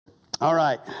All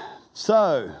right.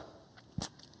 So,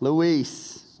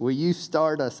 Luis, will you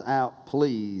start us out,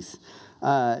 please?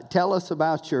 Tell us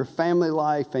about your family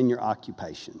life and your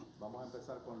occupation. Vamos a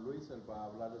empezar con Luis, él va a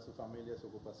hablar de su familia y su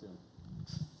ocupación.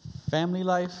 Family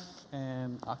life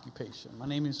and occupation. My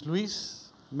name is Luis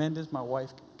Mendez, my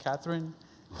wife Catherine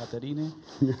Caterine.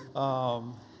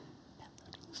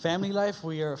 Family life,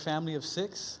 we are a family of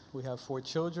 6. We have 4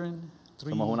 children,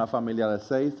 Somos una familia de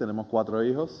 6, tenemos 4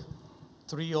 hijos.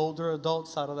 3 older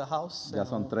adults out of the house. Ya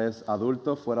son 3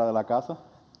 adultos fuera de la casa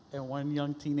And 1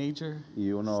 young teenager.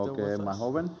 y uno still que with es más us.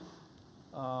 joven.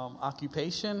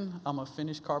 Occupation, I'm a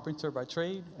finished carpenter by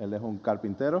trade, Él es un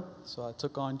carpintero. so I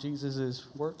took on Jesus'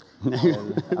 work.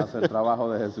 Él hace el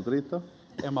trabajo de Jesucristo.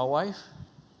 And my wife,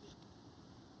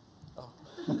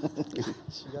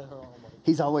 she got her own money.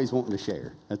 He's always wanting to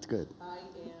share. That's good. I am a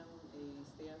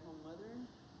stay-at-home mother,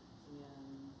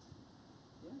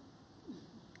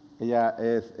 and Ella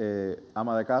es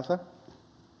ama de casa.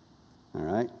 All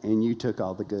right. And you took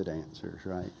all the good answers,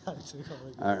 right? I took on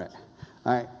the- All right.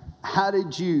 All right. How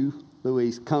did you,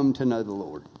 Luis, come to know the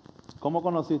Lord? ¿Cómo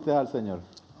conociste al Señor?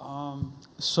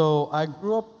 So I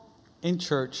grew up in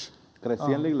church,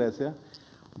 Crecí en la iglesia,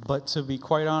 but to be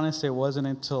quite honest, it wasn't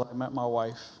until I met my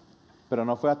wife pero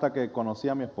no fue hasta que conocí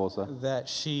a mi esposa that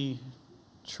she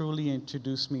truly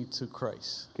introduced me to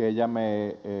Christ. que ella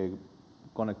me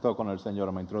conectó con el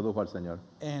Señor, me introdujo al Señor.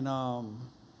 And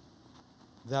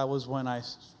that was when I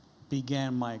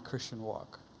began my Christian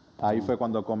walk. Ahí fue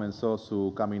cuando comenzó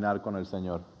su caminar con el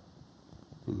Señor.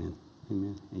 Amen.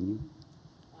 Amen. And you?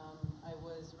 I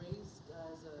was raised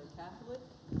as a Catholic.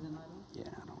 And then Yeah,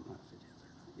 I don't know if it is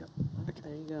or not. Yep.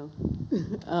 there you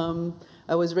go.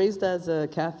 I was raised as a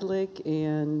Catholic,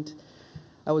 and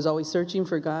I was always searching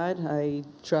for God. I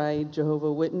tried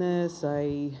Jehovah's Witness.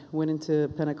 I went into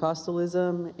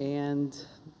Pentecostalism, and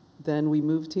then we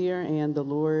moved here, and the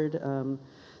Lord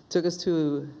took us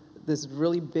to this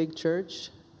really big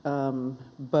church.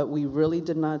 But we really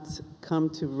did not come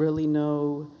to really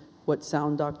know what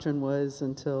sound doctrine was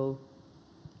until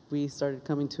we started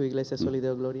coming to Iglesia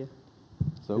Solideo Gloria.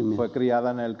 So, fue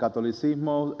criada en el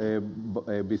catolicismo,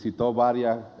 visitó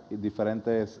varias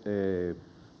diferentes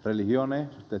religiones,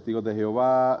 testigos de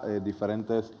Jehová,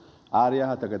 diferentes áreas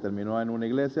hasta que terminó en una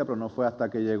iglesia, pero no fue hasta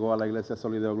que llegó a la iglesia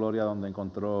Solideo Gloria donde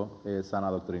encontró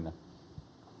sana doctrina.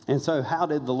 And so, how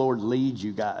did the Lord lead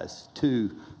you guys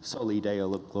to Soli Deo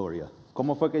Gloria?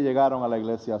 ¿Cómo fue que llegaron a la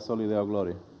iglesia Solideo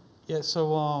Gloria? Yeah,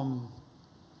 so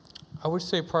I would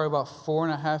say probably about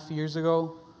 4.5 years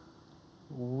ago,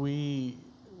 we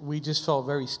just felt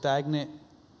very stagnant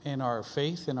in our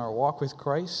faith, in our walk with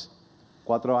Christ.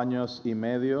 4 años y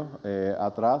medio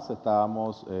atrás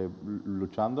estábamos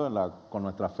luchando con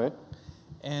nuestra fe.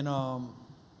 And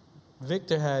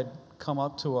Victor had come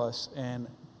up to us and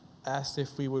asked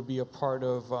if we would be a part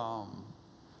of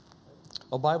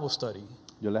a Bible study.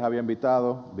 Yo les había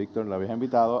invitado, Víctor le había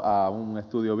invitado a un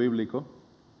estudio bíblico.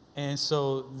 And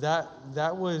so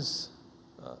that was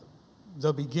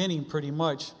the beginning pretty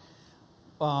much.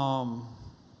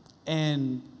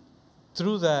 And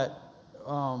through that,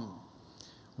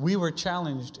 we were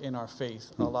challenged in our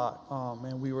faith a lot.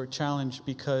 And we were challenged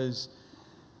because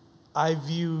I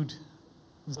viewed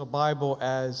the Bible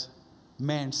as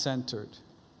man-centered.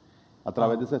 A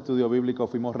través de ese estudio bíblico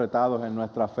fuimos retados en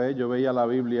nuestra fe. Yo veía la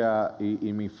Biblia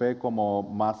y mi fe como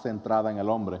más centrada en el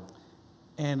hombre.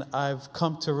 And I've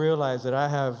come to realize that I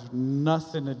have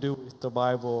nothing to do with the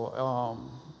Bible.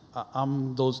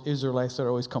 I'm those Israelites that are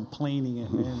always complaining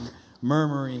and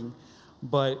murmuring,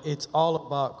 but it's all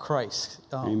about Christ.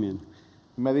 Amen.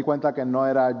 Me di cuenta que no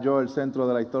era yo el centro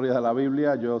de la historia de la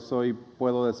Biblia. Yo soy,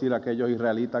 puedo decir, aquellos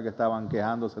israelitas que estaban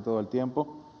quejándose todo el tiempo.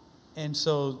 And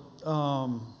so,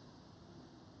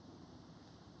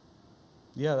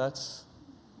 yeah, that's...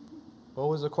 What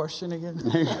was the question again?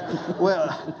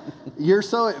 Well, you're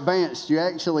so advanced, you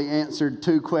actually answered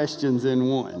 2 questions in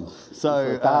one.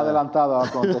 So, Estás adelantado a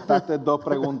contestarte 2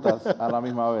 preguntas a la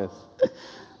misma vez.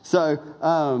 So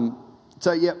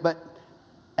yeah, but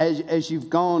as you've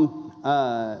gone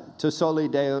to Soli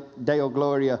Deo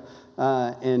Gloria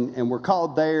and were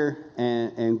called there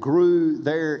and grew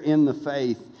there in the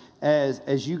faith,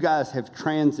 as you guys have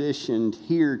transitioned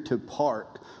here to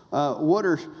Park, what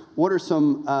are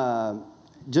some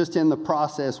just in the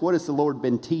process? What has the Lord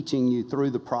been teaching you through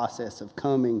the process of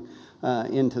coming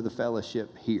into the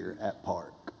fellowship here at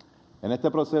Park? En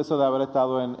este proceso de haber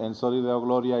estado en Solideo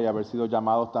Gloria y haber sido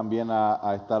llamados también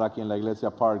a estar aquí en la iglesia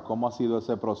Park, ¿cómo ha sido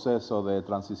ese proceso de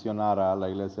transicionar a la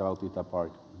iglesia Bautista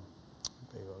Park?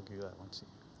 Okay, I'll give that one to you.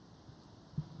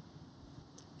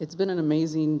 It's been an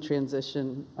amazing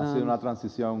transition. Ha sido una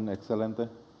transición excelente.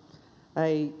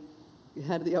 I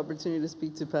had the opportunity to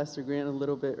speak to Pastor Grant a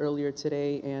little bit earlier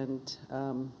today, and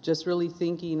just really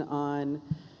thinking on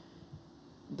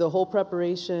the whole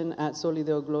preparation at Soli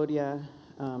Deo Gloria,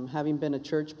 having been a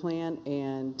church plant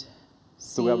and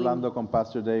Estuve hablando con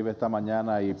Pastor Dave esta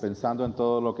mañana y pensando en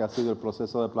todo lo que ha sido el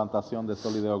proceso de plantación de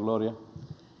Soli Deo Gloria.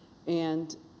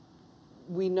 And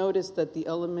we noticed that the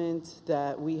element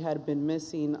that we had been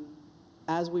missing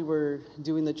as we were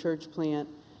doing the church plant,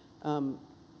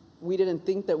 we didn't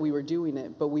think that we were doing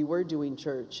it, but we were doing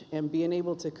church. And being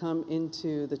able to come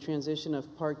into the transition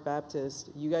of Park Baptist,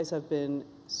 you guys have been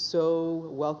so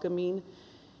welcoming,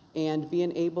 and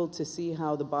being able to see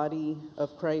how the body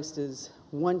of Christ is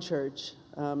one church.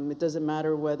 It doesn't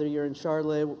matter whether you're in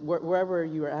Charlotte, wherever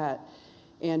you're at,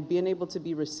 and being able to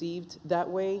be received that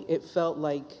way, it felt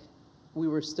like we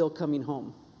were still coming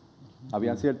home.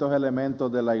 Habían ciertos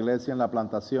elementos de la iglesia en la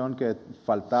plantación que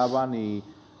faltaban y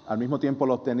al mismo tiempo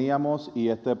los teníamos, y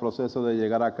este proceso de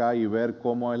llegar acá y ver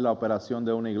cómo es la operación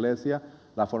de una iglesia,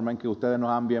 la forma en que ustedes nos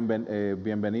han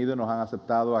bienvenido y nos han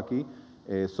aceptado aquí.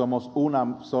 Somos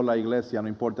una sola iglesia, no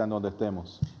importa en dónde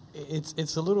estemos.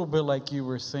 It's a little bit like you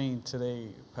were saying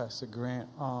today, Pastor Grant.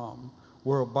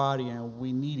 We're a body and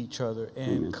we need each other.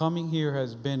 And coming here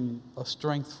has been a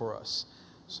strength for us.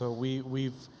 So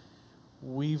we've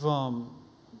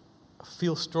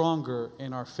feel stronger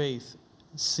in our faith,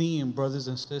 seeing brothers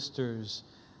and sisters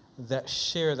that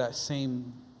share that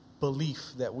same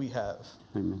belief that we have.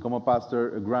 Como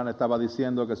Pastor Grant estaba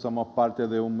diciendo, que somos parte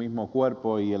de un mismo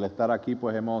cuerpo, y el estar aquí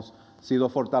pues hemos sido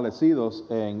fortalecidos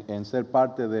en ser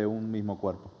parte de un mismo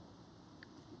cuerpo.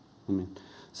 Amen.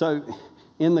 So,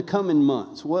 in the coming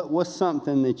months, what's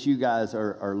something that you guys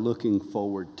are looking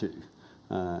forward to,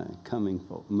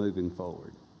 moving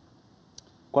forward?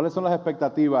 ¿Cuáles son las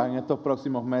expectativas en estos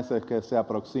próximos meses que se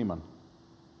aproximan?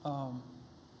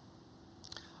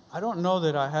 I don't know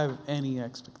that I have any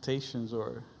expectations,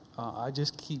 or I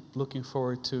just keep looking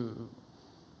forward to,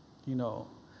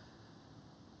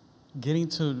 getting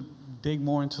to dig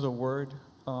more into the Word.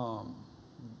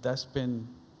 That's been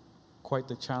quite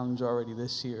the challenge already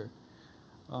this year.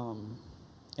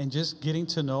 And just getting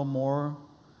to know more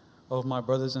of my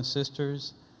brothers and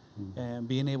sisters, and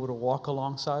being able to walk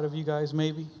alongside of you guys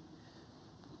maybe.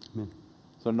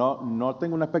 So no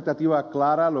tengo una expectativa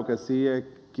clara, lo que sí es,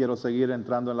 quiero seguir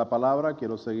entrando en la palabra,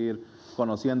 quiero seguir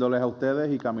conociéndoles a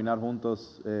ustedes y caminar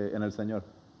juntos en el Señor.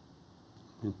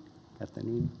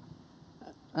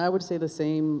 I would say the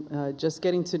same, just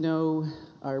getting to know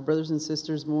our brothers and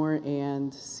sisters more,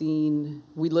 and seeing,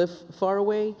 we live far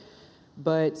away,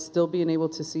 but still being able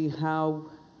to see how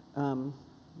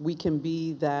we can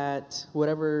be that,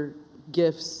 whatever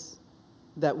gifts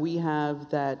that we have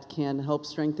that can help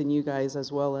strengthen you guys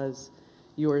as well as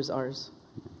yours, ours.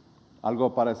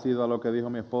 Algo parecido a lo que dijo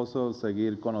mi esposo,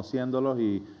 seguir conociéndolos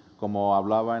y, como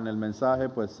hablaba en el mensaje,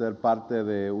 pues ser parte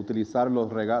de utilizar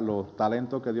los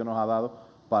talentos que Dios nos ha dado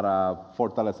para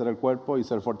fortalecer el cuerpo y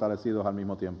ser fortalecidos al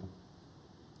mismo tiempo.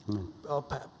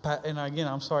 And again,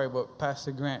 I'm sorry, but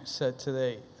Pastor Grant said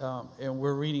today, and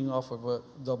we're reading off of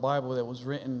the Bible that was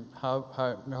written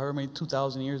however many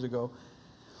 2,000 years ago,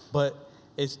 but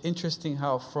it's interesting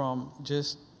how from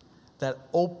just that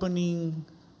opening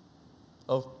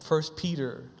of 1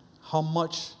 Peter, how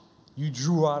much you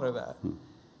drew out of that.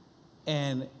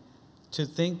 And to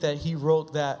think that he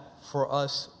wrote that for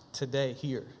us today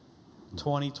here,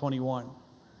 2021.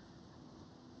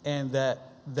 And that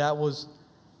was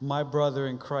my brother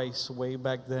in Christ way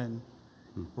back then,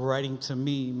 writing to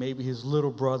me, maybe his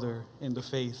little brother in the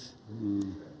faith.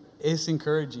 It's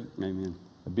encouraging. Amen.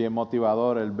 Es bien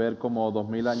motivador el ver cómo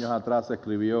 2000 años atrás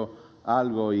escribió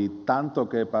algo, y tanto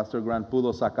que Pastor Grant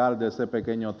pudo sacar de ese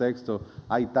pequeño texto.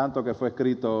 Hay tanto que fue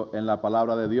escrito en la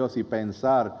palabra de Dios, y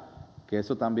pensar que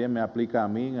eso también me aplica a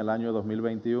mí en el año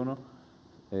 2021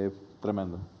 es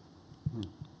tremendo.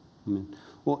 Amen.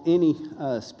 Well, any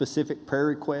specific prayer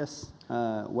requests,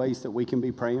 ways that we can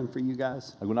be praying for you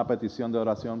guys? ¿Alguna petición de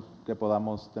oración que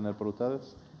podamos tener por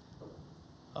ustedes?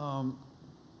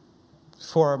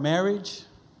 For our marriage,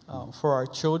 for our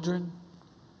children.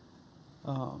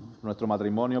 Nuestro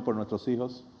matrimonio, por nuestros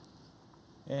hijos.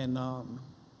 And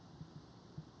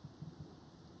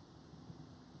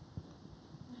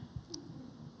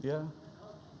yeah.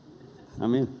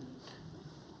 Amen.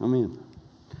 Amen.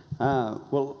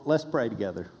 Well, let's pray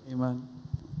together. Amen.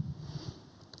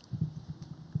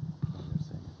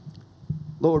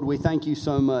 Lord, we thank you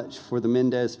so much for the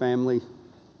Mendez family.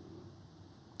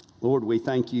 Lord, we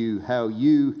thank you how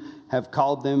you have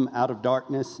called them out of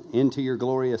darkness into your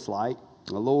glorious light.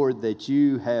 Lord, that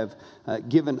you have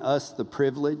given us the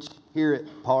privilege here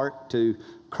at Park to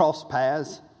cross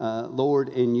paths Lord,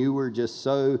 and you were just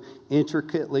so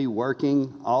intricately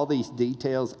working all these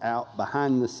details out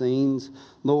behind the scenes,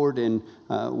 Lord, and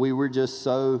we were just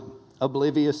so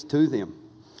oblivious to them.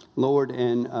 Lord,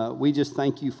 and we just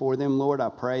thank you for them, Lord. I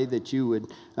pray that you would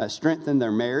strengthen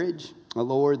their marriage,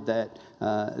 Lord, that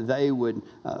they would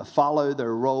follow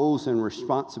their roles and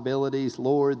responsibilities,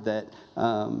 Lord, that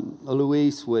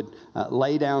Luis would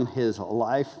lay down his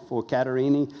life for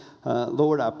Caterini.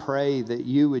 Lord, I pray that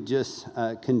you would just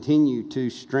continue to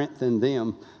strengthen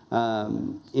them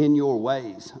in your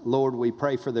ways. Lord, we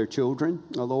pray for their children.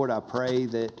 Lord, I pray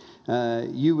that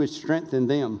you would strengthen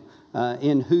them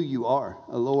in who you are.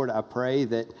 Lord, I pray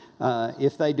that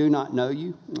if they do not know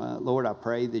you, Lord, I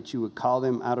pray that you would call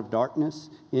them out of darkness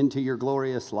into your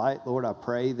glorious light. Lord, I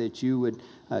pray that you would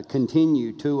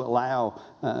continue to allow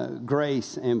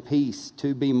grace and peace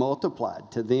to be multiplied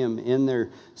to them in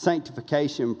their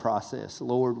sanctification process.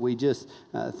 Lord, we just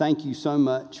thank you so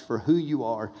much for who you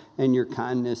are and your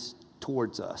kindness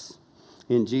towards us.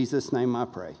 In Jesus' name I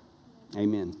pray.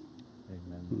 Amen.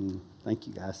 Amen. Thank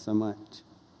you guys so much.